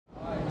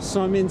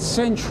So I'm in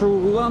central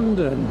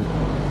London,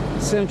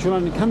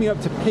 coming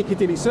up to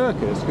Piccadilly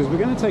Circus, because we're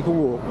going to take a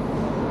walk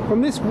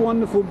from this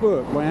wonderful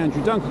book by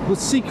Andrew Duncan called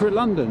Secret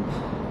London.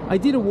 I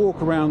did a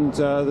walk around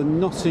the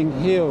Notting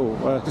Hill,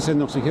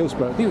 Notting Hill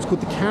Spur. I think it was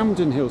called the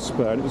Camden Hill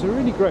Spur, and it was a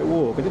really great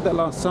walk. I did that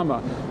last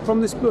summer from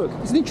this book.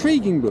 It's an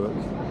intriguing book,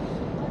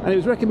 and it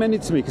was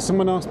recommended to me because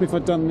someone asked me if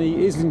I'd done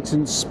the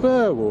Islington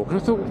Spur walk, and I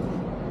thought,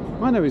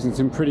 I know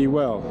Islington pretty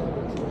well.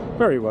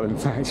 Very well, in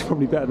fact,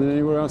 probably better than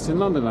anywhere else in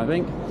London, I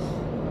think.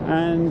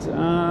 And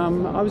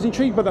I was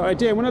intrigued by that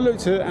idea. When I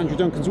looked at Andrew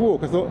Duncan's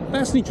walk, I thought,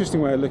 that's an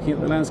interesting way of looking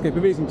at the landscape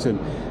of Islington.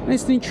 And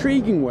it's an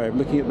intriguing way of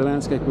looking at the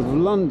landscape of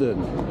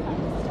London.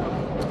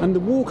 And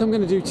the walk I'm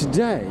going to do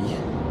today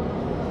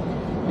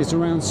is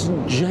around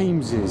St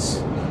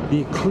James's,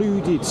 the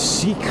occluded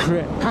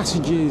secret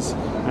passages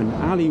and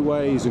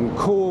alleyways and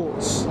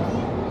courts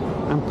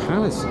and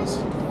palaces,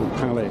 or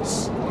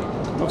palace,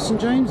 of St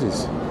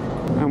James's.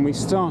 And we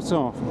start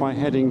off by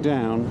heading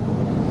down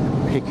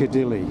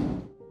Piccadilly.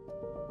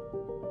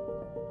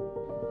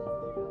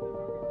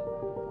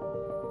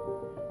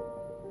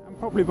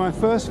 Probably my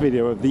first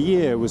video of the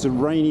year was a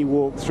rainy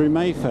walk through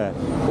Mayfair.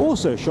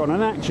 Also shot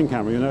on an action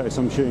camera. You'll notice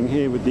I'm shooting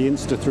here with the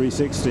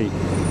Insta360,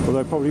 although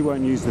I probably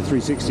won't use the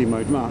 360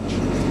 mode much.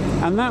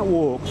 And that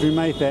walk through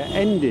Mayfair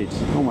ended,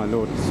 oh my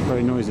lord, it's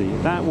very noisy.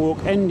 That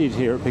walk ended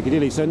here at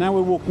Piccadilly, so now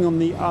we're walking on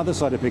the other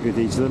side of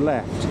Piccadilly to the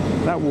left.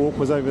 That walk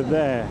was over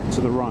there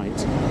to the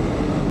right.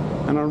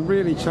 And I'm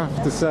really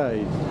chuffed to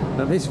say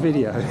that this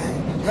video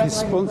is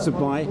sponsored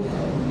by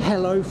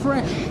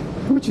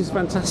HelloFresh, which is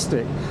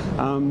fantastic.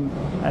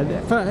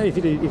 If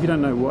you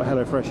don't know what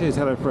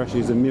HelloFresh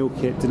is a meal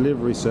kit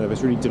delivery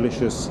service, really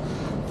delicious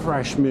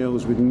fresh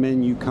meals with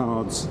menu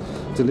cards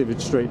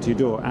delivered straight to your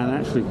door. And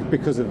actually,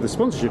 because of the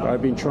sponsorship,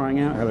 I've been trying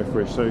out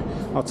HelloFresh, so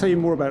I'll tell you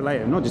more about it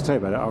later. Not just tell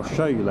you about it, I'll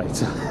show you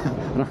later.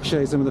 And I'll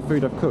show you some of the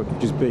food I've cooked,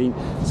 which has been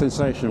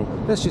sensational.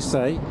 Let's just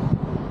say,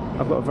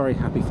 I've got a very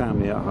happy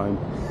family at home.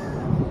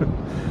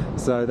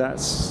 So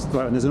that's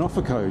right, and there's an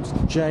offer code,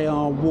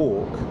 JR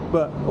Walk,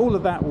 but all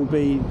of that will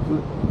be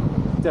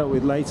dealt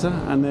with later,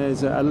 and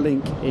there's a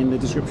link in the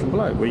description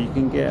below where you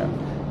can get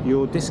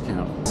your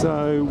discount.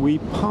 So we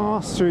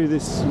pass through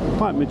this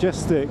quite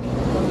majestic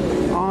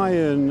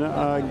iron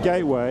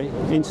gateway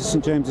into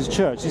St James's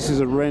Church. This is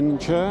a Wren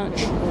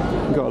church.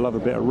 You've got to love a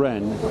bit of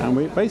Wren. And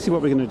basically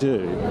what we're going to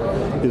do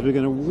is we're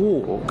going to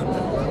walk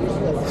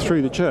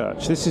through the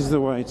church. This is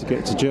the way to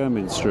get to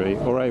Jermyn Street,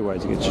 or a way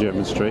to get to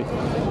Jermyn Street.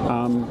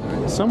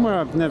 Somewhere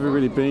I've never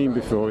really been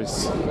before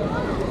is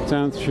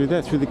down through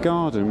there, through the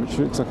garden, which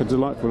looks like a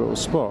delightful little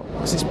spot.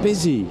 Because it's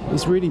busy,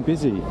 it's really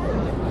busy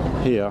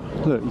here.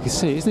 Look, you can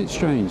see, isn't it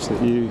strange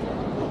that you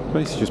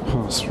basically just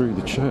pass through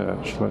the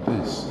church like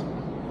this?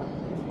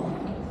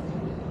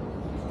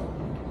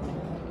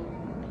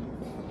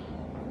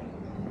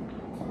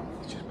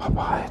 Just pop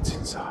our heads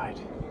inside.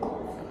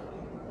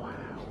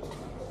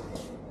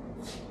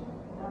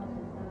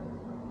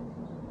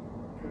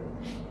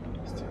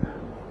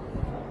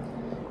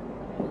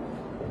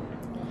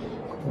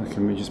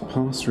 And we just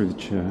pass through the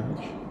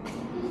church,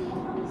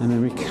 and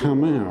then we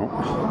come out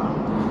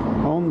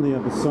on the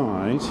other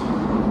side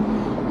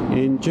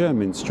in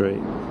Jermyn Street,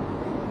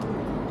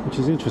 which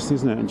is interesting,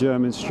 isn't it? And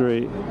Jermyn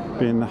Street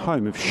being the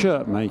home of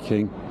shirt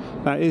making.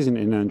 That isn't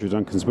in Andrew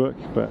Duncan's book,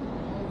 but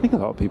I think a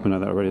lot of people know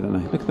that already, don't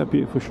they? Look at that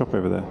beautiful shop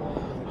over there,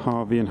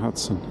 Harvey and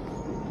Hudson.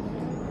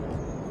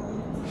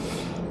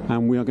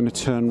 And we are going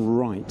to turn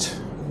right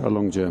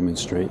along Jermyn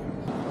Street.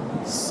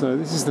 So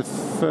this is the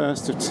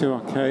first of two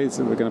arcades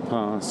that we're going to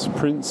pass,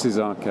 Prince's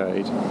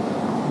Arcade.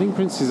 I think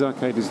Prince's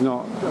Arcade is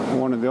not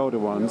one of the older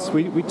ones.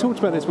 We talked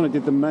about this when I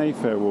did the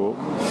Mayfair walk.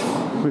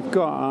 We've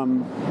got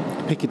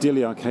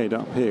Piccadilly Arcade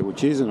up here,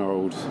 which is an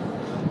old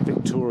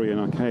Victorian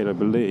arcade, I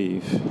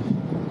believe.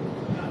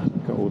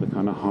 Got all the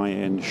kind of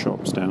high-end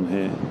shops down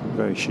here,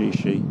 very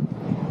chic-y.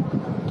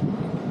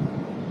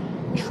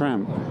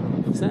 Tramp.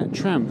 Is that a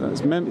tramp?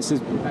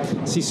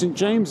 See, St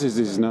James's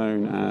is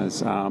known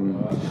as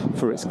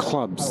for its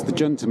clubs, the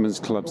gentlemen's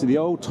clubs. The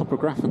old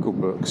topographical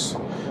books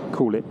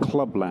call it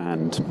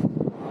Clubland,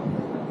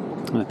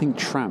 and I think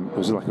Tramp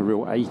was like a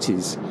real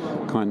 80s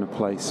kind of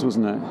place,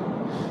 wasn't it?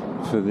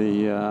 For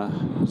the I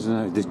don't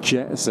know, the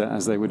jet set,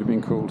 as they would have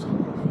been called.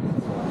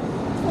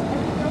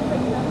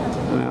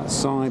 And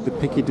outside the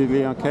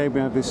Piccadilly Arcade,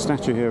 we have this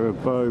statue here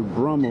of Beau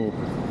Brummell,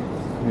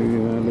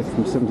 who lived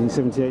from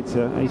 1778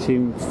 to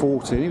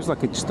 1840. He was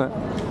like just a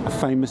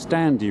famous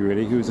dandy,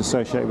 really, who was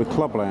associated with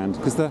Clubland,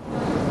 because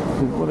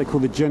what they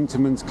call the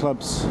gentlemen's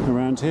clubs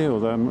around here,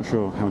 although I'm not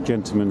sure how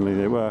gentlemanly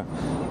they were,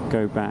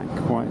 go back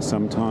quite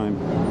some time.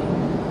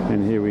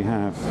 And here we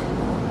have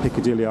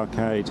Piccadilly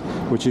Arcade,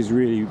 which is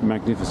really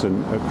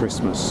magnificent at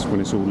Christmas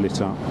when it's all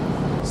lit up.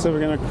 So we're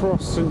going to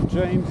cross St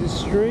James's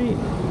Street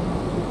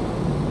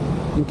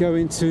and go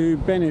into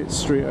Bennet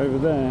Street over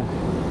there.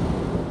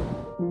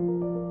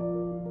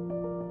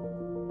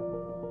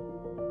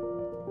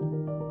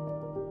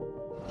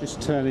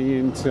 Just turning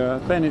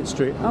into Bennet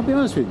Street. I'll be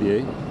honest with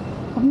you,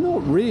 I've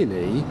not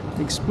really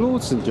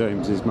explored St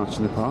James's much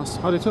in the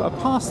past. I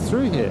passed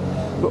through here,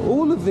 but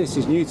all of this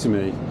is new to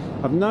me.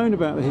 I've known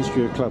about the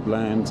history of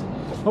Clubland.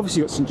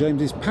 Obviously, you've got St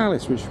James's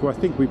Palace, which I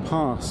think we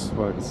pass.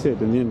 Well, I can see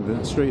it in the end of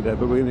the street there,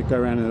 but we're going to go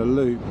around in a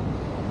loop.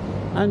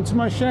 And to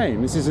my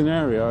shame, this is an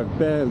area I've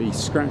barely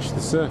scratched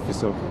the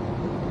surface of.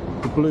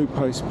 The Blue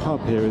Post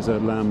pub here is a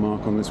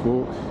landmark on this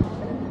walk.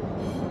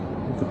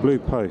 The Blue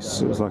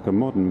Post, it was like a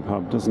modern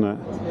pub, doesn't it?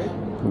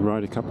 The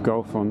Ryder Cup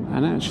golf on.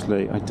 And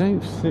actually, I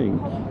don't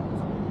think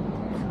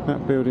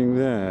that building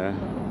there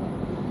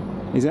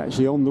is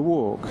actually on the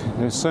walk.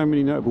 There's so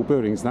many notable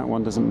buildings, that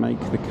one doesn't make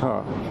the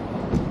cut.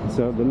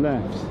 So at the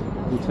left,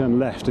 you turn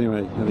left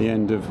anyway, at the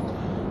end of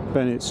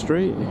Bennet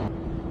Street.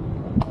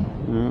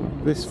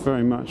 This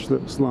very much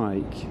looks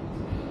like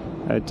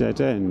a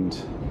dead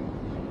end.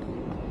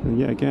 And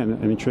yet again,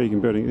 an intriguing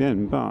building at the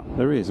end, but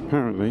there is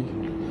apparently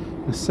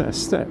a set of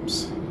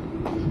steps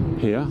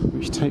here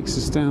which takes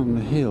us down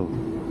the hill.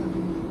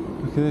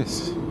 Look at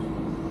this.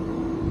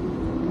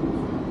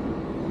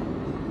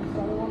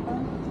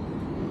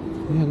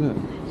 Yeah, look,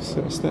 a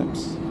set of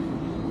steps.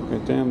 Go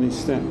down these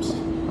steps.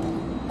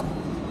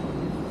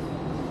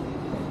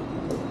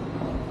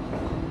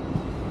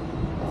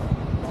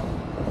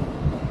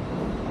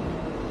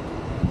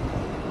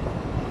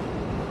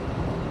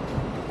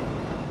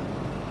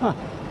 Ah,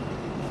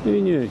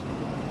 really new.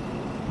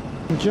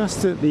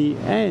 Just at the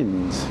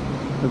end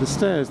of the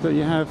stairs that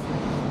you have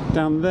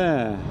down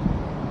there,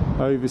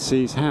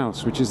 Overseas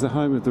House, which is the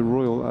home of the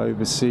Royal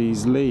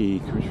Overseas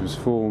League, which was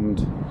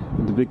formed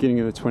at the beginning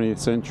of the 20th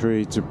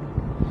century to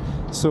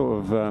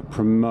sort of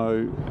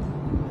promote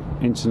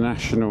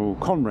international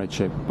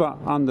comradeship, but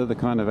under the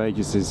kind of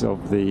aegis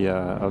of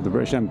the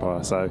British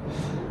Empire, so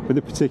with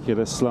a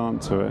particular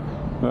slant to it.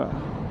 But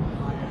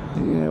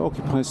it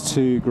occupies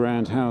two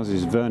grand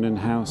houses, Vernon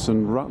House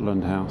and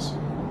Rutland House.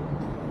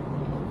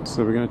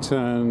 So we're going to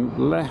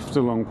turn left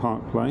along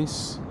Park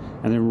Place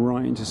and then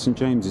right into St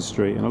James's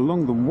Street, and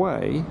along the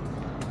way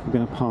we're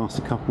going to pass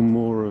a couple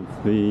more of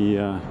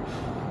the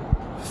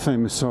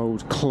famous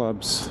old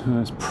clubs.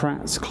 There's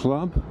Pratt's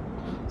Club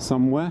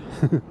somewhere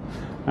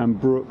and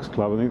Brooks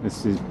Club. I think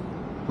this is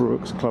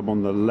Brooks Club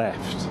on the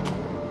left.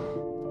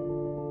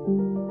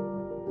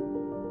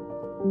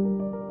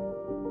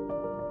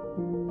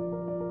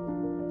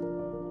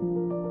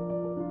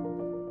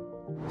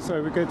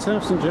 So we're going to turn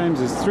off St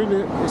James's through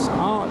this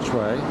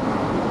archway,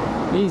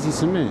 easy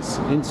to miss,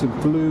 into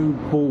Blue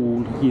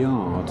Ball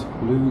Yard.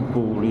 Blue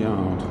Ball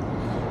Yard.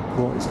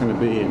 What is going to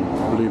be in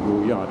Blue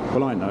Ball Yard?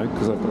 Well, I know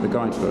because I've got the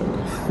guidebook.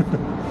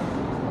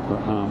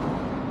 But,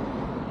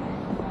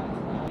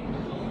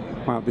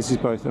 wow, this is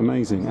both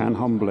amazing and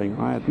humbling.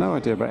 I had no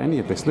idea about any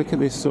of this. Look at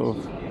this sort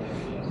of,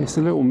 it's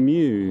a little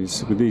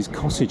mews with these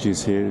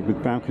cottages here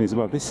with balconies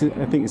above. This is,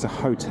 I think, is a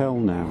hotel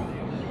now.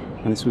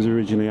 And this was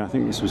originally, I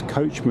think this was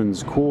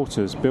coachman's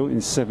quarters, built in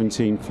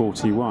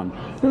 1741.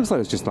 It looks like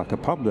it's just like a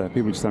pub there,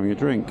 people just having a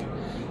drink.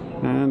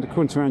 And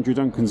according to Andrew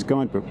Duncan's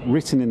guidebook,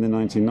 written in the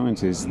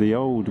 1990s, the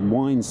old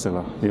wine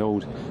cellar, the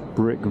old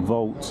brick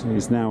vault,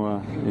 is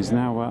now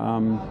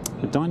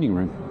a dining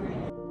room.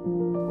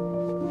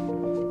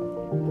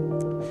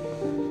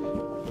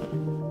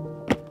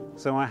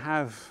 So I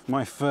have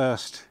my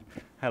first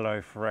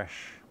HelloFresh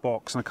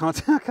box, and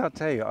I can't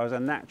tell you, I was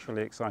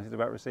naturally excited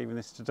about receiving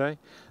this today.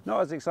 Not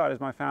as excited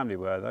as my family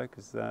were though,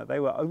 because they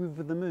were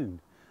over the moon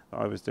that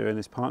I was doing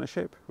this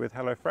partnership with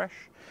HelloFresh.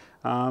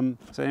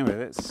 So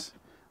anyway,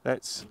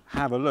 let's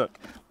have a look.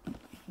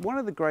 One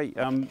of the great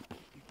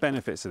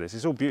benefits of this,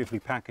 it's all beautifully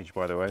packaged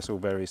by the way, it's all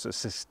very sort of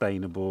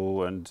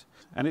sustainable, and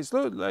it's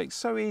like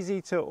so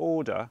easy to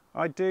order.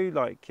 I do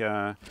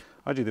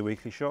the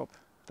weekly shop,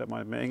 don't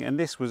mind admitting, and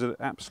this was an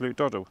absolute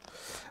doddle.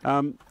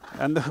 One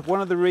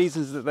of the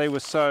reasons that they were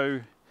so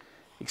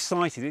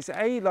excited is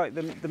like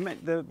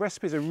the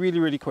recipes are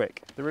really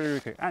quick. They're really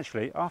quick.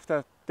 Actually,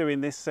 after doing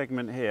this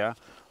segment here,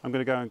 I'm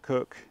going to go and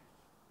cook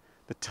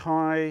the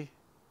Thai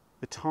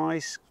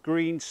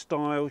green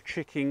style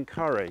chicken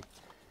curry,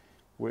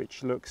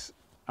 which looks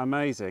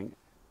amazing,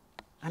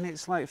 and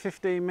it's like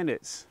 15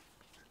 minutes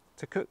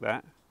to cook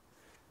that.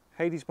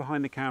 Heidi's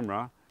behind the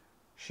camera.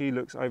 She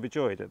looks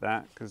overjoyed at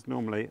that, because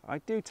normally I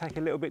do take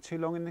a little bit too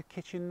long in the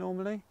kitchen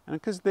normally, and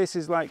because this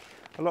is like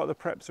a lot of the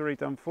prep's already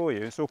done for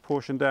you, it's all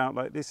portioned out.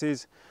 Like this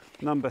is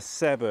number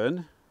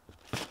 7,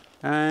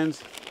 and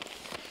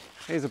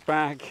here's a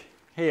bag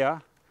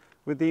here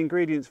with the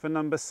ingredients for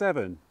number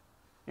 7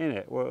 in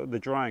it, well, the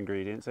dry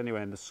ingredients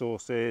anyway, and the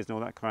sauces and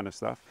all that kind of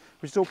stuff,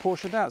 which is all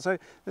portioned out, so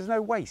there's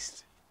no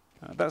waste.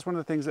 That's one of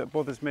the things that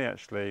bothers me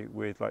actually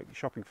with like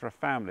shopping for a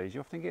family, is you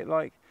often get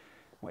like,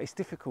 well, it's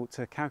difficult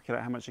to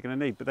calculate how much you're going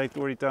to need, but they've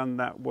already done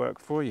that work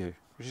for you,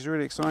 which is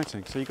really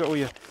exciting. So you've got all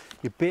your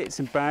bits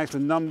and bags, the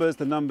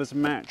numbers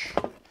match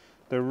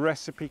the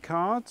recipe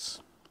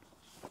cards.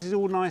 This is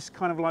all nice,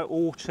 kind of like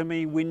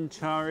autumny,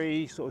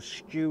 wintry, sort of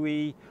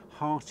stewy,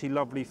 hearty,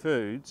 lovely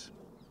foods.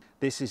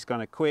 This is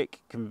kind of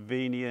quick,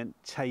 convenient,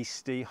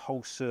 tasty,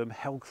 wholesome,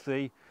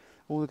 healthy,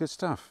 all the good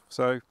stuff.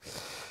 So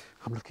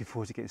I'm looking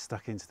forward to getting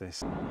stuck into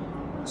this.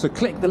 So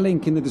click the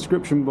link in the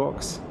description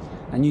box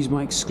and use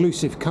my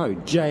exclusive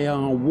code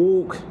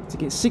JRWalk to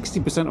get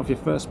 60% off your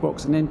first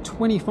box and then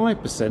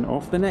 25%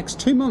 off the next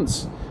 2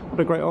 months. What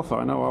a great offer.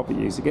 I know I'll be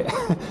using it.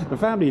 The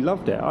family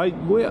loved it.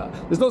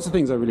 There's lots of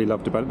things I really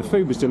loved about it. The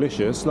food was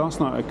delicious. Last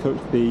night I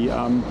cooked the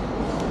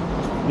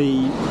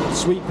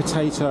sweet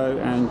potato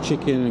and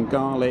chicken and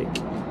garlic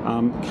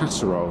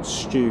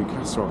stew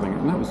casserole thing,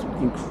 and that was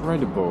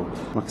incredible.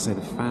 Like I say,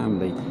 the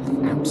family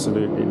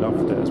absolutely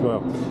loved it as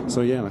well.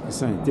 So yeah, like I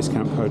say,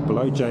 discount code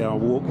below,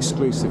 JRWalk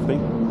exclusive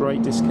thing,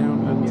 great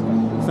discount,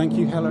 and thank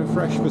you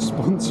HelloFresh for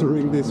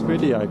sponsoring this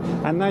video.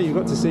 And now you've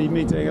got to see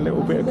me doing a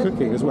little bit of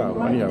cooking as well,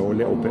 you know, or a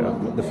little bit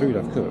of the food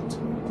I've cooked.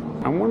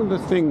 And one of the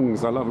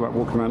things I love about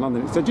walking around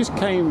London is I just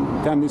came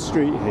down this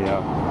street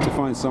here to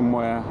find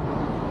somewhere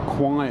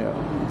quiet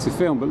to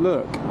film, but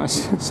look, I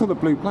saw the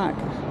blue plaque.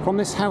 From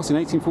this house in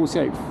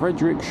 1848,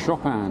 Frederick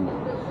Chopin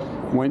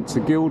went to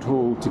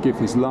Guildhall to give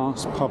his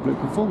last public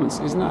performance.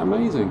 Isn't that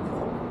amazing?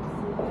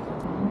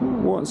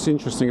 What's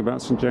interesting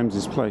about St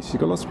James's Place, you've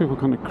got lots of people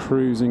kind of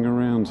cruising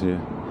around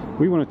here.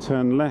 We want to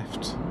turn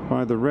left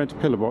by the red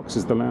pillar box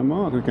is the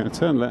landmark. We're going to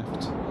turn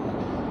left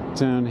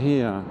down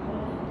here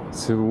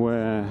to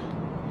where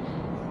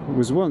it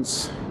was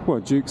once, well,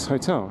 Duke's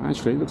Hotel.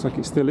 Actually, it looks like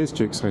it still is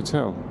Duke's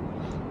Hotel.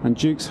 And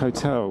Duke's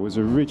Hotel was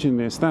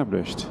originally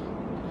established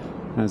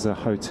as a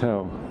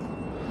hotel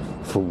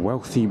for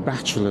wealthy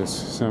bachelors,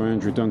 so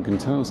Andrew Duncan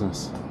tells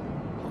us.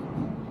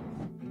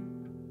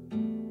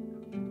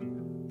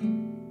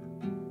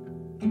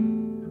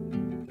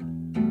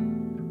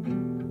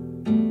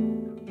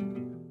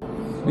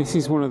 This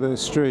is one of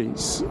those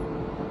streets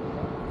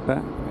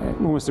that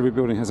almost every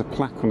building has a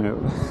plaque on it.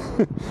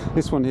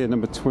 This one here,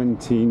 number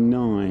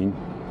 29,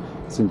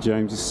 St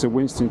James. Sir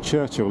Winston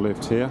Churchill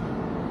lived here.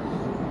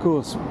 Of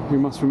course, we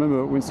must remember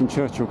that Winston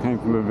Churchill came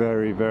from a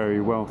very,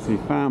 very wealthy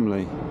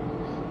family.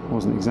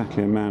 Wasn't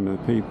exactly a man of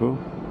the people.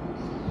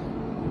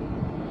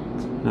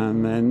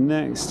 And then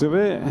next to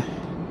it,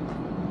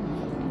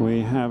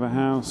 we have a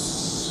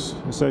house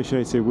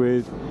associated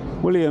with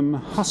William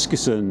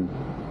Huskisson,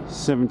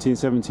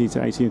 1770 to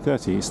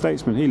 1830. A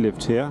statesman, he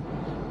lived here.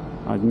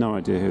 I had no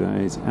idea who that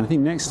is. And I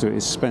think next to it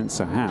is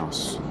Spencer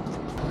House.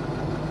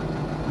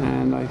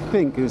 And I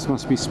think this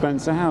must be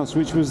Spencer House,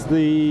 which was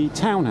the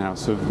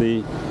townhouse of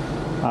the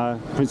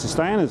Princess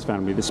Diana's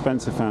family, the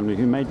Spencer family,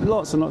 who made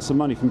lots and lots of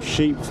money from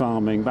sheep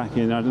farming back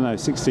in, I don't know,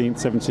 16th,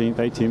 17th,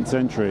 18th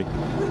century.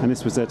 And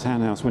this was their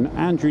townhouse. When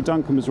Andrew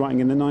Duncan was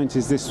writing in the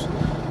 90s, this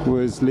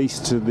was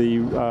leased to the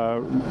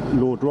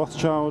Lord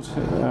Rothschild,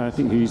 I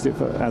think, who used it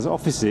as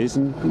offices,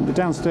 and the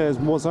downstairs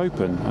was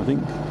open.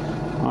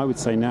 I would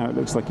say now it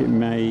looks like it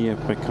may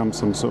have become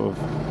some sort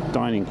of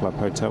dining club,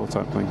 hotel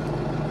type thing.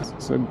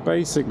 So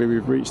basically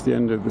we've reached the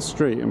end of the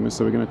street, and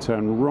so we're going to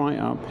turn right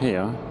up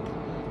here,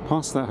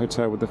 past that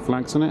hotel with the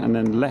flags on it, and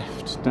then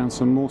left down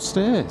some more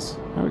stairs.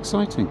 How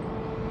exciting.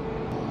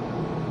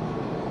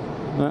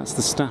 That's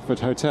the Stafford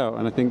Hotel,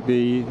 and I think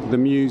the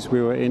mews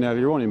we were in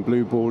earlier on in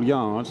Blue Ball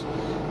Yard,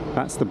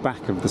 that's the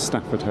back of the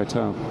Stafford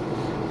Hotel.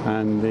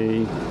 And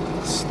the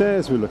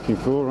stairs we're looking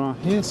for are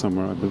here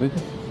somewhere, I believe.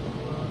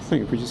 I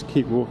think if we just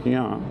keep walking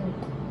up.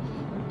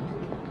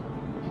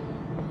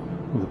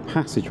 Well, the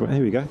passageway,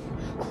 there we go.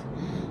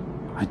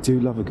 I do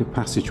love a good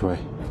passageway.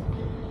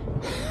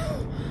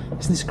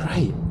 Isn't this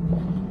great?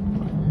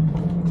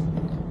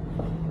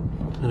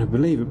 And I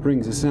believe it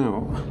brings us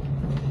out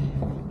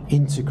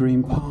into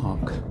Green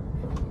Park.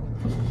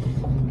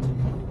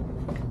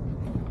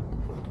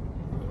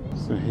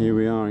 So here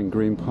we are in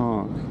Green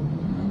Park,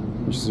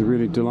 which is a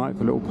really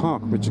delightful little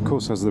park, which of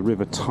course has the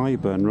River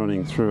Tyburn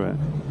running through it.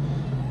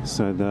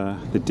 So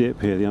the dip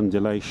here, the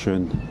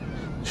undulation,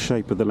 the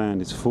shape of the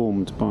land is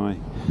formed by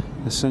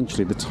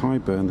essentially the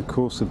Tyburn, the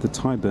course of the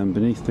Tyburn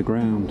beneath the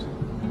ground.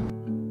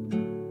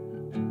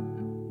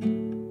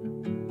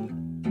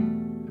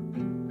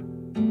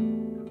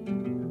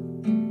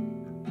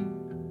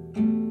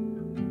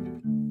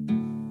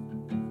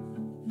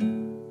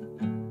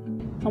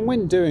 And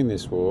when doing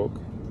this walk,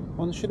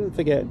 one shouldn't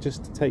forget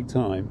just to take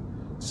time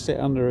to sit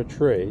under a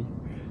tree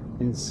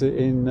in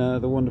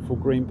the wonderful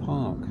Green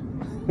Park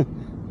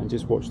and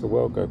just watch the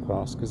world go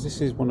past, because this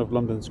is one of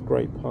London's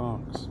great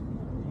parks.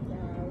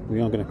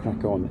 We are going to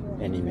crack on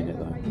any minute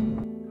though.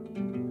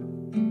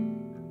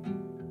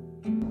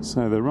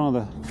 So the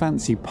rather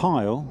fancy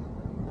pile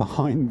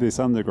behind this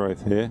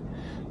undergrowth here,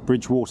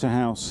 Bridgewater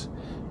House,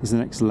 is the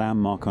next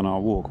landmark on our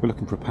walk. We're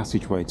looking for a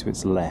passageway to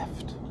its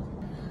left.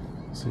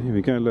 So here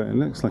we go, look, it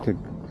looks like a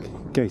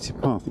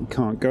gated path that you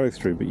can't go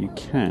through, but you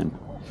can.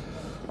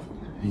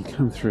 You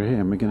come through here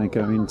and we're going to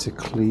go into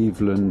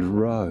Cleveland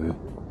Row.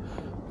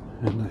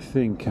 And I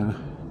think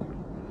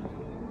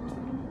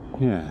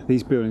yeah,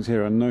 these buildings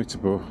here are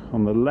notable.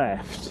 On the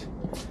left,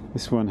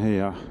 this one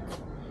here,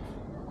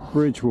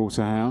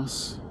 Bridgewater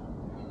House.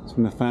 It's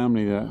from the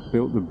family that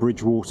built the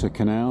Bridgewater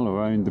Canal, or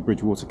owned the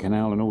Bridgewater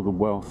Canal and all the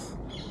wealth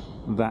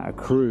that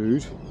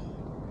accrued.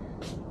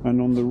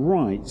 And on the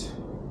right,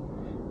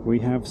 we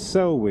have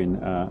Selwyn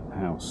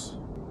House.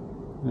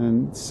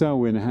 And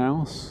Selwyn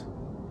House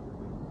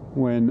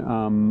when,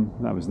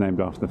 that was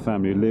named after the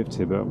family who lived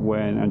here, but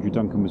when Andrew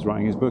Duncan was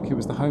writing his book, it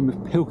was the home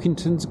of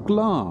Pilkington's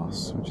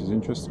glass, which is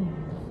interesting.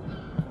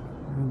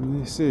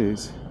 And this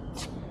is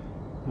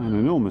an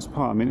enormous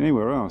part. I mean,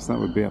 anywhere else that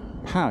would be a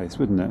palace,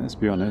 wouldn't it? Let's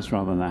be honest,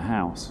 rather than a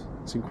house.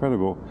 It's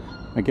incredible.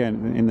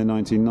 Again, in the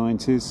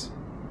 1990s,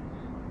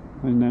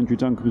 when Andrew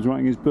Duncan was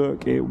writing his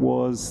book, it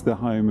was the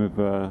home of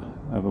a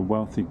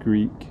wealthy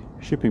Greek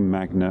shipping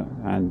magnate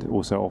and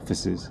also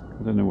offices.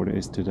 I don't know what it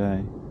is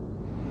today.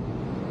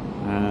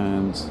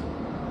 And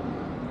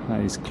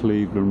that is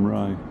Cleveland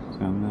Row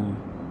down there.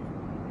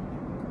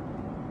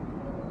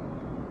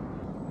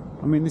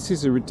 I mean, this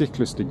is a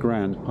ridiculously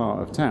grand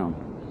part of town,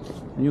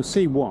 and you'll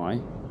see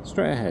why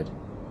straight ahead.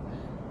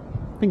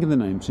 Think of the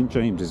name, St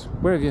James's.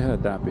 Where have you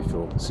heard that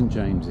before? St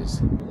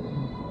James's.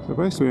 So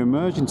basically we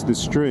emerge into the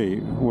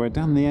street where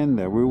down the end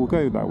there, we will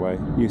go that way,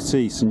 you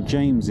see St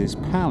James's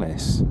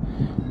Palace,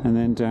 and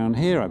then down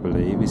here I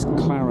believe is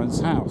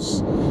Clarence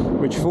House,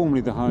 which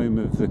formerly the home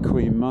of the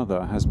Queen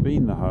Mother, has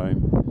been the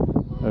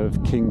home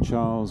of King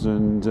Charles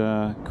and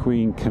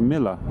Queen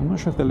Camilla. I'm not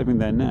sure if they're living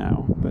there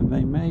now, but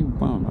they may,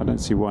 well, I don't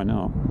see why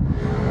not.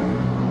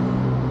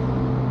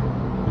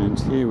 And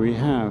here we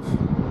have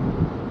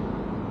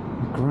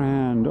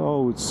grand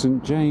old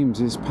St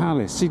James's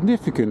Palace,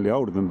 significantly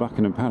older than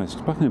Buckingham Palace.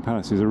 Buckingham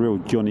Palace is a real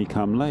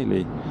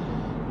Johnny-come-lately.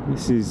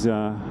 This is,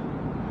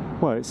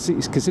 well,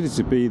 it's considered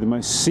to be the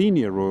most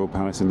senior royal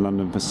palace in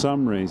London for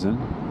some reason.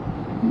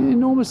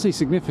 Enormously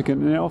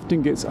significant, and it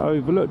often gets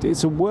overlooked.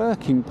 It's a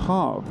working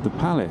part of the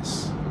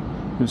palace.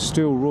 There's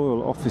still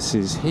royal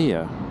offices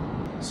here.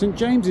 St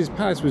James's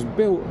Palace was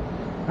built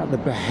at the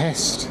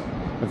behest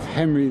of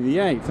Henry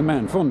VIII, a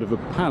man fond of a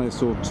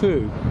palace or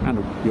two, and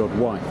the odd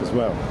wife as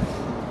well.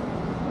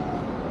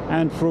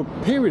 And for a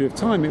period of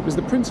time it was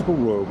the principal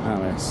royal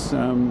palace.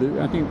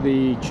 I think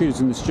the Tudors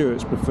and the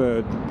Stuarts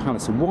preferred the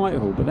Palace of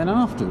Whitehall, but then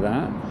after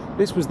that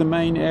this was the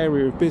main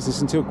area of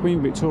business until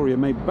Queen Victoria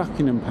made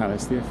Buckingham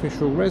Palace the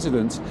official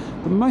residence.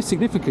 But most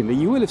significantly,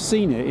 you will have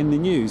seen it in the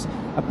news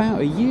about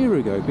a year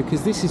ago,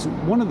 because this is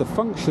one of the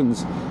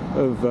functions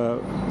of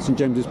St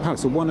James's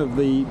Palace, or one of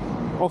the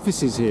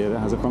offices here that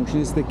has a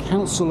function, is the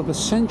Council of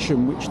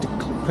Ascension, which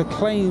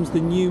proclaims the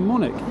new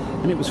monarch.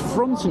 And it was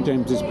from St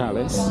James's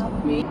Palace.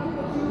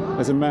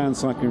 There's a man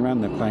cycling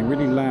around there playing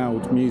really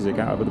loud music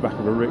out of the back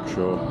of a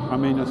rickshaw. I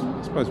mean,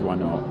 I suppose why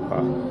not,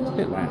 but it's a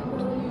bit loud.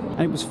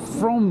 And it was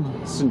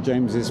from St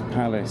James's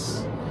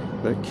Palace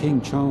that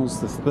King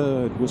Charles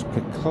III was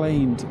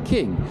proclaimed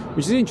king,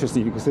 which is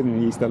interesting considering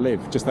he used to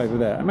live just over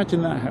there.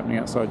 Imagine that happening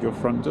outside your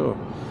front door.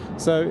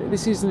 So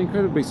this is an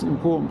incredibly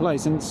important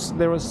place, and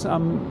there are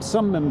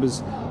some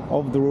members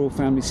of the royal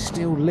family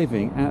still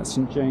living at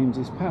St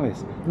James's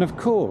Palace. And of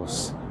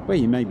course, where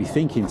you may be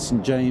thinking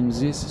St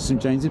James's,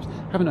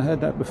 haven't I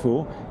heard that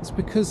before? It's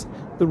because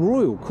the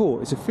royal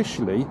court is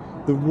officially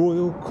the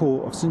Royal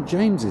Court of St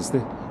James's.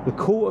 The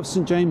Court of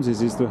St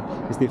James's is the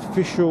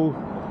official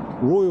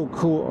royal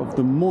court of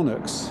the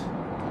monarchs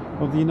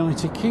of the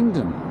United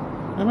Kingdom.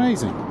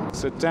 Amazing.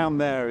 So down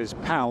there is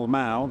Pall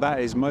Mall. That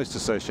is most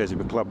associated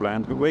with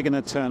Clubland, but we're going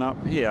to turn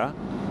up here,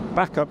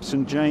 back up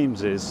St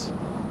James's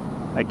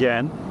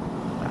again,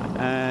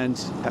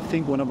 and I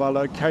think one of our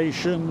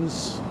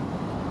locations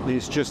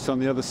is just on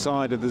the other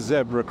side of the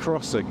zebra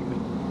crossing.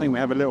 I think we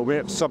have a little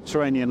bit of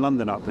subterranean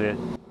London up here.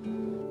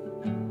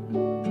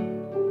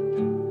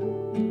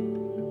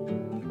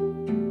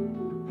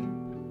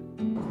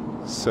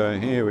 So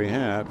here we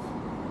have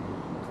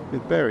the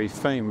very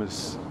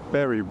famous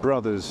Berry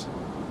Brothers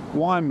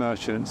wine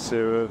merchants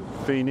who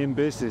have been in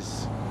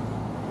business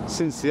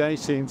since the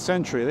 18th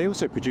century. They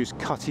also produce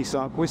Cutty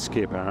Sark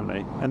whiskey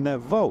apparently, and their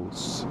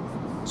vaults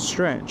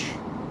stretch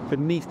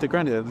beneath the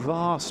ground. They're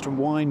vast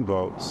wine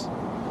vaults,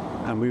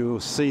 and we will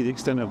see the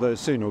extent of those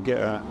soon. We'll get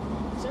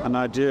an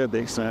idea of the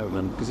extent of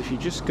them, because if you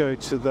just go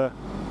to the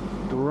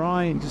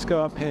right, just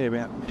go up here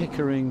about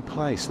Pickering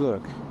Place,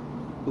 look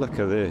at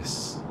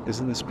this.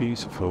 Isn't this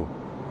beautiful?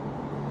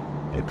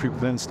 It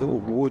represents little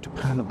wood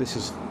panel.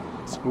 It's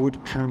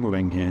wood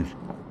panelling here.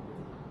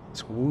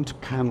 It's wood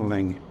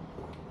panelling.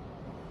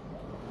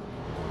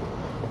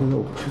 A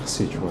little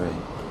passageway.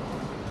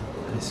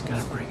 And it's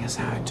going to bring us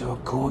out into a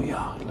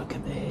courtyard. Look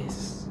at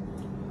this.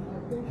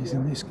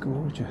 Isn't this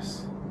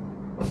gorgeous?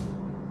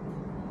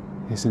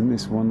 Isn't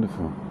this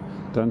wonderful?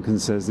 Duncan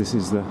says this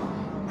is the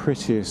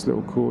prettiest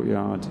little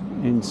courtyard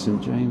in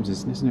St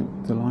James's. Isn't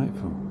it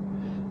delightful?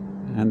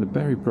 And the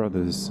Berry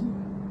Brothers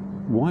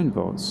wine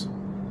vaults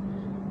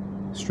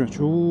stretch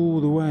all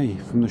the way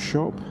from the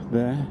shop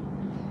there,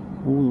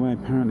 all the way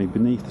apparently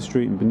beneath the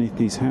street and beneath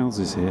these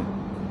houses here.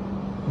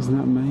 Isn't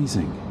that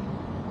amazing?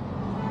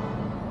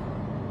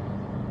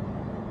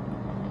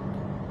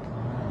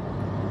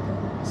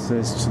 It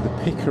says to the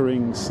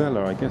Pickering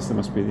cellar. I guess there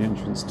must be the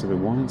entrance to the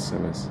wine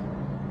cellars.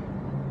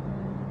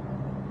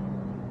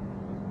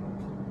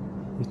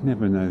 You'd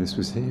never know this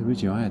was here,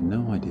 would you? I had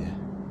no idea.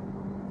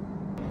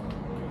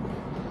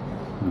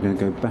 I'm going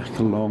to go back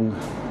along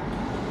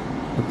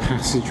the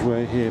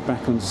passageway here,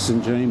 back onto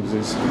St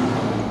James's.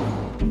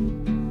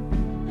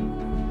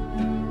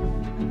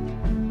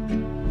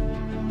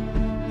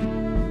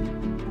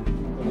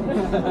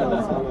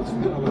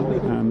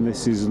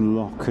 this is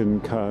Lock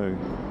and Co,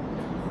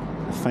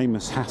 a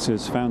famous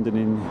hatters founded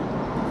in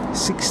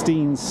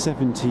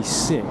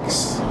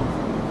 1676.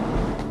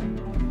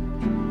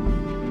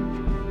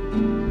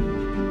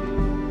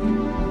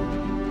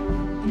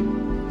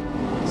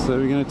 So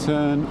we're going to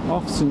turn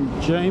off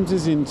St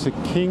James's into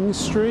King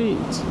Street,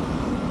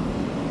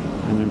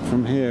 and then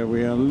from here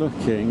we are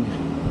looking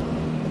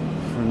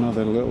for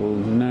another little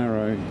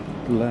narrow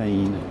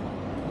lane.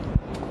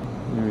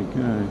 There we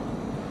go,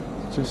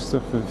 just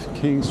off of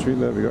King Street.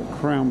 Look, we've got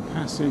Crown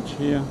Passage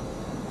here.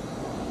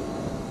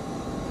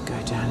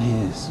 Go down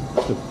here,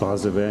 the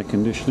buzz of air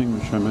conditioning,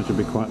 which I imagine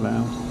will be quite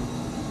loud.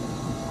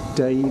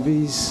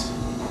 Davies,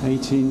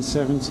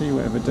 1870,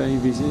 whatever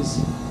Davies is.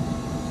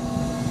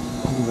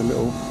 Another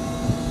little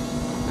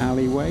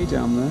alleyway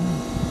down there.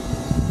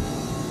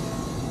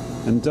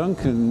 And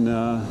Duncan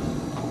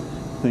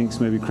thinks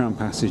maybe Crown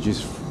Passage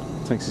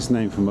takes its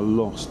name from a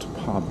lost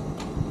pub.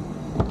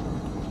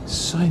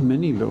 So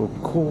many little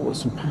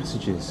courts and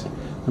passages.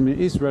 I mean,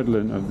 it is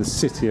redolent of the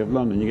City of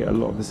London. You get a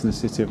lot of this in the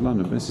City of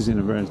London, but this is in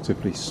a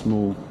relatively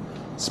small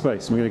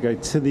space. And we're going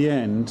to go to the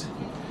end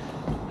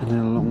and then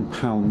along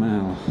Pall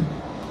Mall.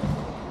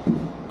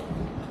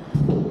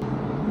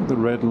 The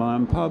Red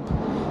Lion pub.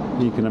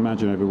 You can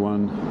imagine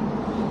everyone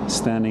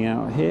standing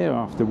out here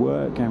after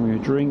work, having a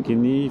drink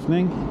in the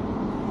evening.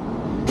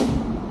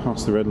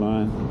 Past the Red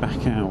Lion,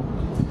 back out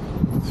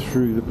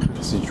through the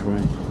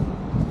passageway.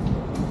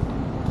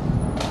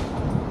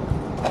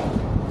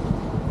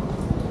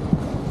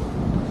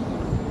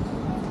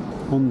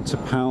 On to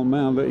Pall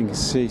Mall. Look, you can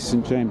see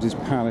St James's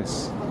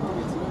Palace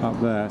up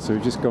there. So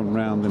we've just gone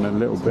round in a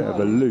little bit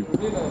of a loop.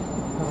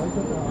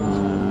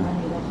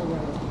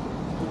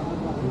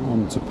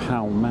 On to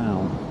Pall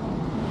Mall.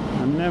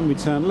 And then we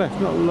turn left,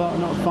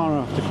 not far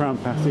after Crown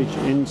Passage,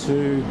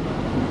 into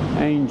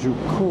Angel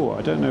Court.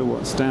 I don't know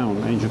what's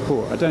down Angel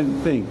Court. I don't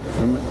think,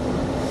 from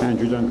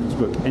Andrew Duncan's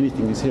book,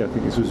 anything is here. I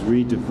think this was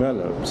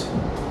redeveloped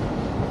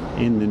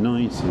in the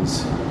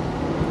 90s.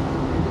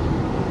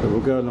 But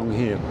we'll go along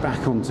here,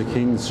 back onto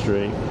King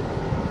Street.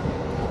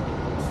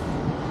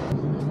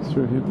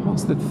 Through here,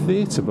 past the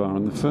theatre bar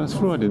on the first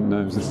floor. I didn't know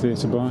there was a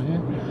theatre bar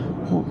here.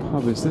 What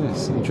pub is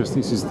this?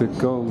 Interesting, this is the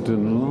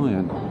Golden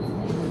Lion.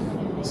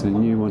 It's a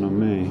new one on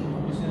me.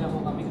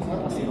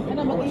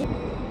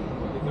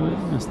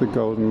 That's the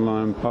Golden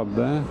Lion pub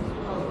there. I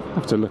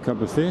have to look up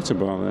the theatre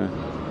bar there.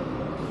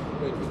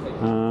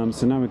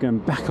 So now we're going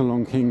back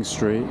along King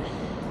Street.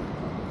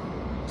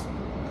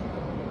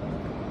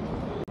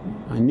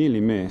 I nearly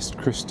missed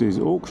Christie's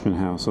auction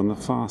house on the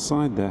far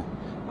side there.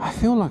 I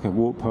feel like I've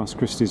walked past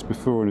Christie's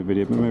before in a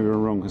video, but maybe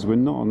I'm wrong because we're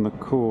not on the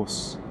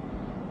course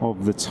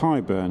of the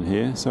Tyburn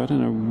here, so I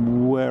don't know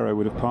where I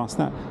would have passed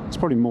that. There's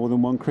probably more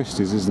than one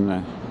Christie's, isn't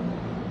there?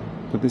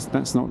 But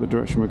that's not the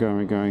direction we're going.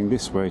 We're going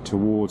this way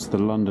towards the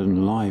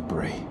London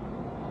Library.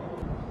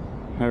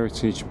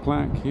 Heritage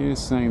plaque here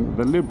saying that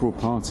the Liberal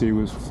Party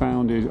was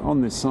founded on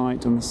this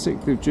site on the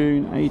 6th of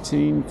June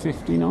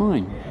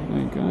 1859. There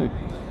you go.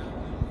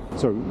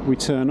 So we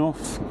turn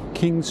off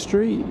King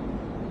Street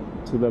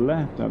to the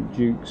left, up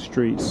Duke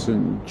Street,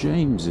 St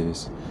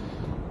James's,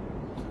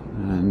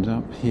 and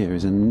up here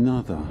is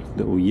another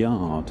little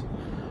yard,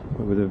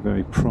 but with a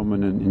very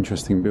prominent,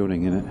 interesting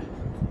building in it.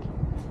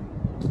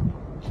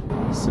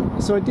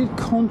 So I did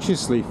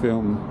consciously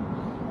film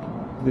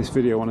this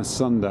video on a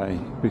Sunday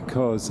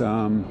because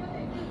I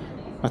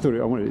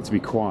wanted it to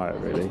be quiet,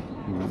 really.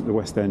 The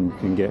West End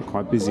can get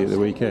quite busy at the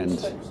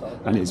weekend,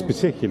 and it's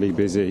particularly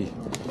busy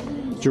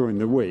during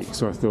the week,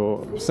 so I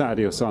thought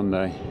Saturday or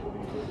Sunday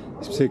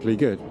is particularly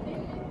good,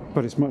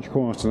 but it's much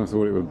quieter than I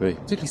thought it would be.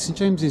 Particularly St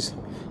James's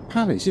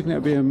Palace, you'd think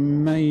that would be a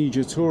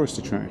major tourist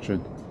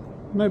attraction.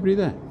 Nobody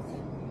there.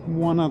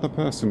 One other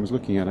person was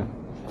looking at it.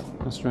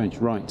 How strange.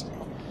 Right.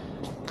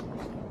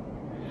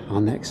 Our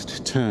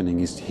next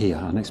turning is here,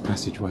 our next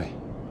passageway.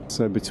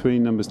 So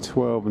between numbers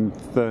 12 and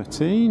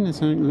 13,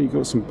 it's only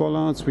got some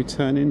bollards. We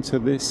turn into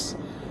this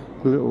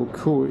little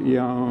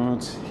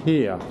courtyard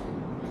here.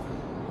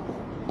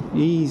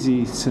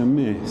 Easy to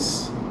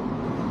miss.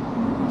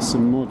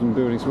 Some modern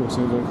buildings,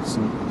 also look,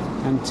 some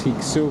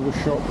antique silver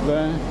shop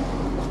there.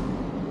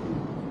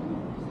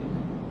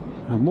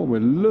 And what we're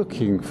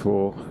looking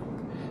for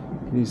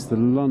is the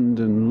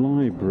London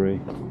Library.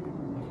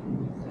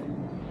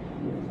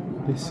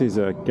 This is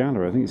a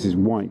gallery, I think this is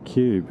White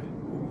Cube.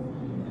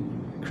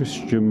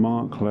 Christian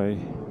Markley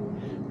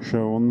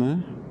show on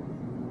there.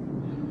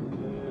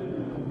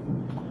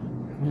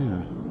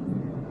 Yeah.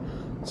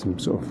 Some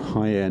sort of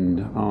high-end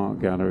art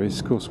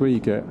galleries. Of course, where you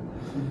get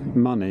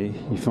money,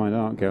 you find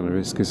art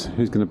galleries, because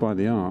who's going to buy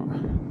the art?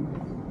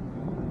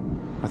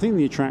 I think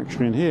the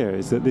attraction in here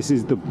is that this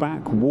is the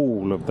back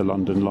wall of the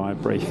London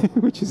Library,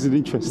 which is an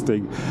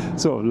interesting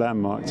sort of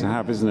landmark to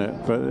have, isn't it?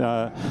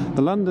 But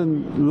the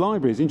London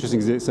Library is interesting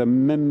because it's a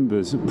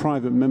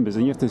private members,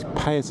 and you have to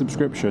pay a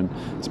subscription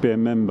to be a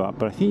member.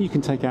 But I think you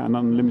can take out an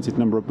unlimited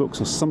number of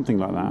books or something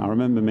like that. I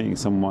remember meeting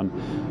someone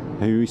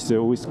who used to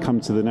always come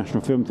to the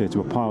National Film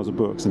Theatre with piles of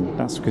books, and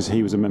that's because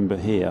he was a member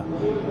here.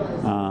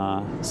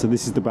 So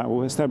this is the back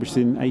wall, established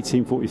in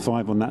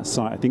 1845 on that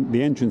site. I think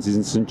the entrance is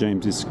in St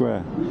James's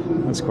Square.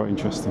 That's quite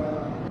interesting.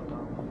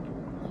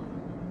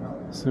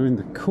 So in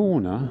the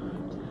corner,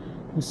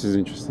 this is an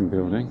interesting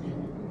building.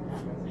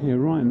 Here,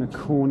 right in the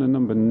corner,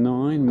 number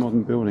 9,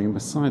 modern building, and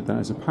beside that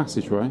is a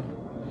passageway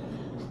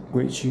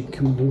which you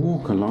can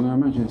walk along. I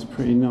imagine it's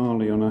pretty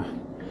gnarly on a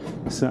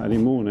Saturday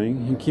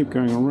morning. You keep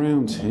going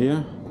around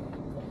here,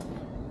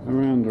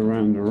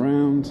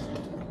 around,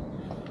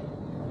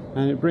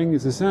 and it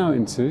brings us out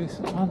into this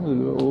other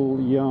little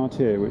yard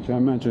here, which I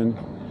imagine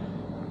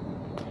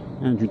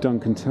Andrew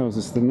Duncan tells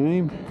us the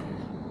name.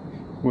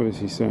 What is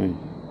he saying?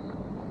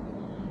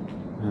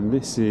 And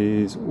this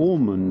is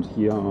Ormond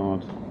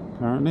Yard,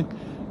 apparently.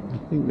 I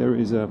think there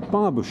is a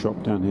barber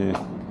shop down here,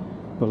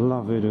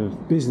 beloved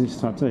of business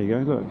type. There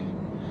you go, look.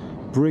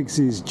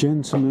 Briggs's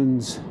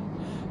Gentlemen's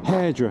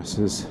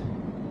Hairdressers.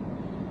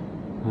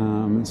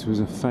 This was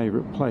a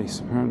favourite place,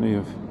 apparently,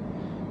 of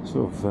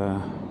sort of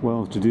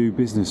well-to-do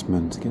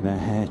businessmen to get their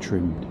hair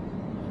trimmed.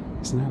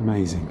 Isn't that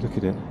amazing? Look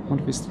at it. I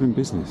wonder if it's still in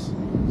business.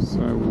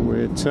 So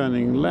we're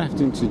turning left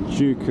into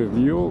Duke of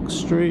York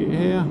Street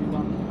here,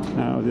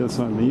 out of the other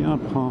side of the yard,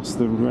 past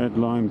the Red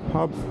Lion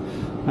pub.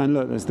 And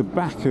look, there's the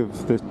back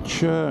of the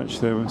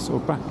church there. We're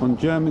sort of back on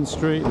Jermyn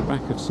Street, the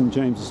back of St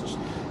James's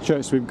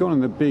Church. So we've gone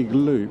on the big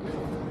loop.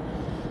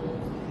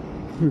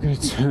 We're going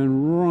to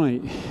turn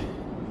right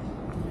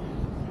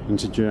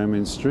into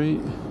Jermyn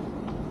Street.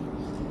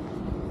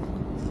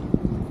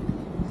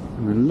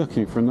 And we're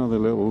looking for another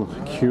little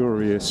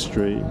curious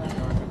street.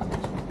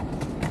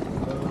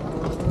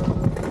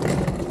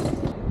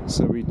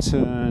 So we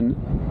turn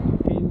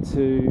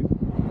into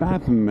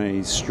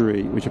Babmaze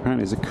Street, which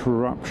apparently is a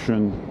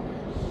corruption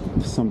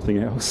of something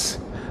else.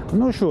 I'm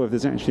not sure if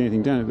there's actually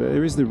anything down it, but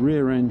there is the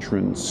rear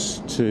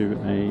entrance to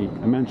a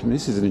mansion.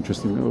 This is an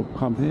interesting little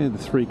pub here, the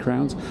Three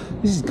Crowns.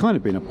 This has kind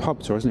of been a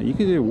pub tour, isn't it? You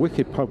could do a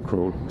wicked pub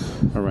crawl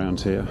around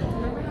here.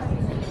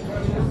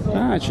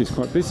 Actually, it's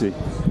quite busy.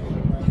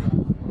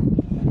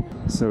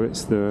 So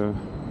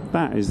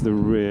that is the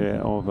rear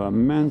of a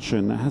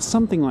mansion that has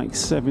something like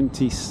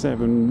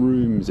 77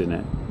 rooms in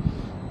it.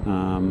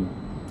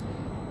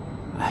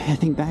 I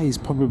think that is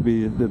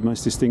probably the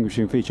most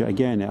distinguishing feature.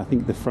 Again, I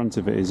think the front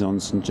of it is on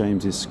St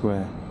James's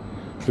Square.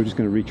 So we're just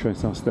going to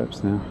retrace our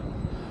steps now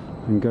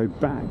and go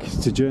back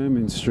to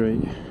Jermyn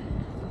Street.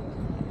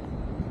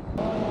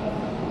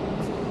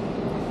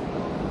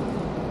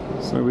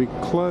 So we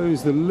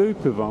close the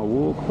loop of our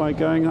walk by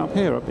going up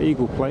here, up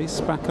Eagle Place,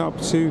 back up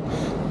to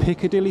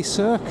Piccadilly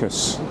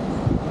Circus.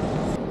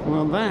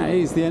 Well, that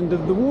is the end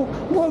of the walk.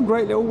 What a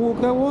great little walk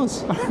that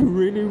was. I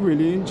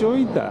really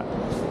enjoyed that.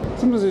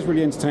 Sometimes it's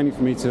really entertaining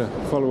for me to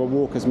follow a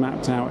walk as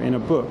mapped out in a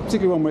book,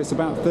 particularly one where it's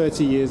about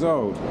 30 years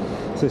old.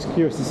 So it's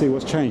curious to see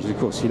what's changed. Of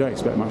course, you don't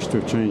expect much to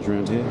have changed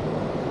around here.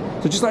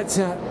 So I'd just like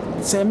to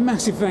say a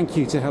massive thank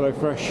you to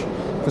HelloFresh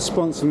for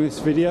sponsoring this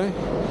video.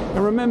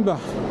 And remember,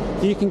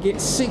 you can get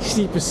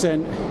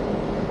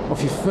 60%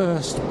 off your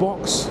first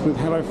box with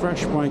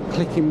HelloFresh by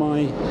clicking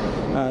my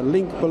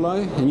link below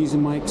and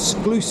using my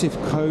exclusive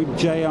code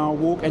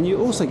JRWalk, and you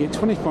also get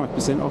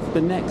 25% off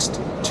the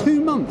next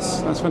 2 months.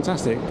 That's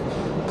fantastic.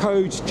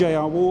 Code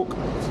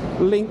JRWalk,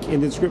 link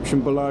in the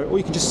description below, or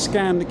you can just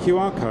scan the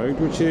QR code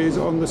which is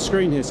on the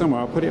screen here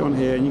somewhere. I'll put it on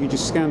here and you can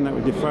just scan that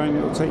with your phone,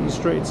 it'll take you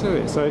straight to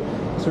it. So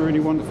it's a really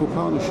wonderful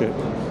partnership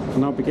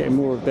and I'll be getting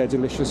more of their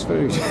delicious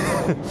food.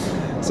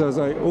 So as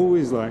I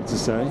always like to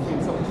say,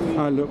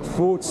 I look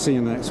forward to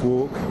seeing the next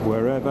walk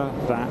wherever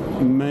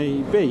that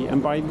may be,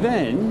 and by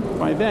then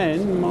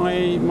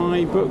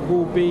my book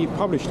will be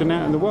published and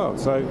out in the world,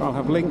 so I'll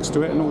have links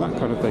to it and all that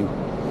kind of thing.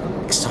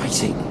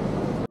 Exciting.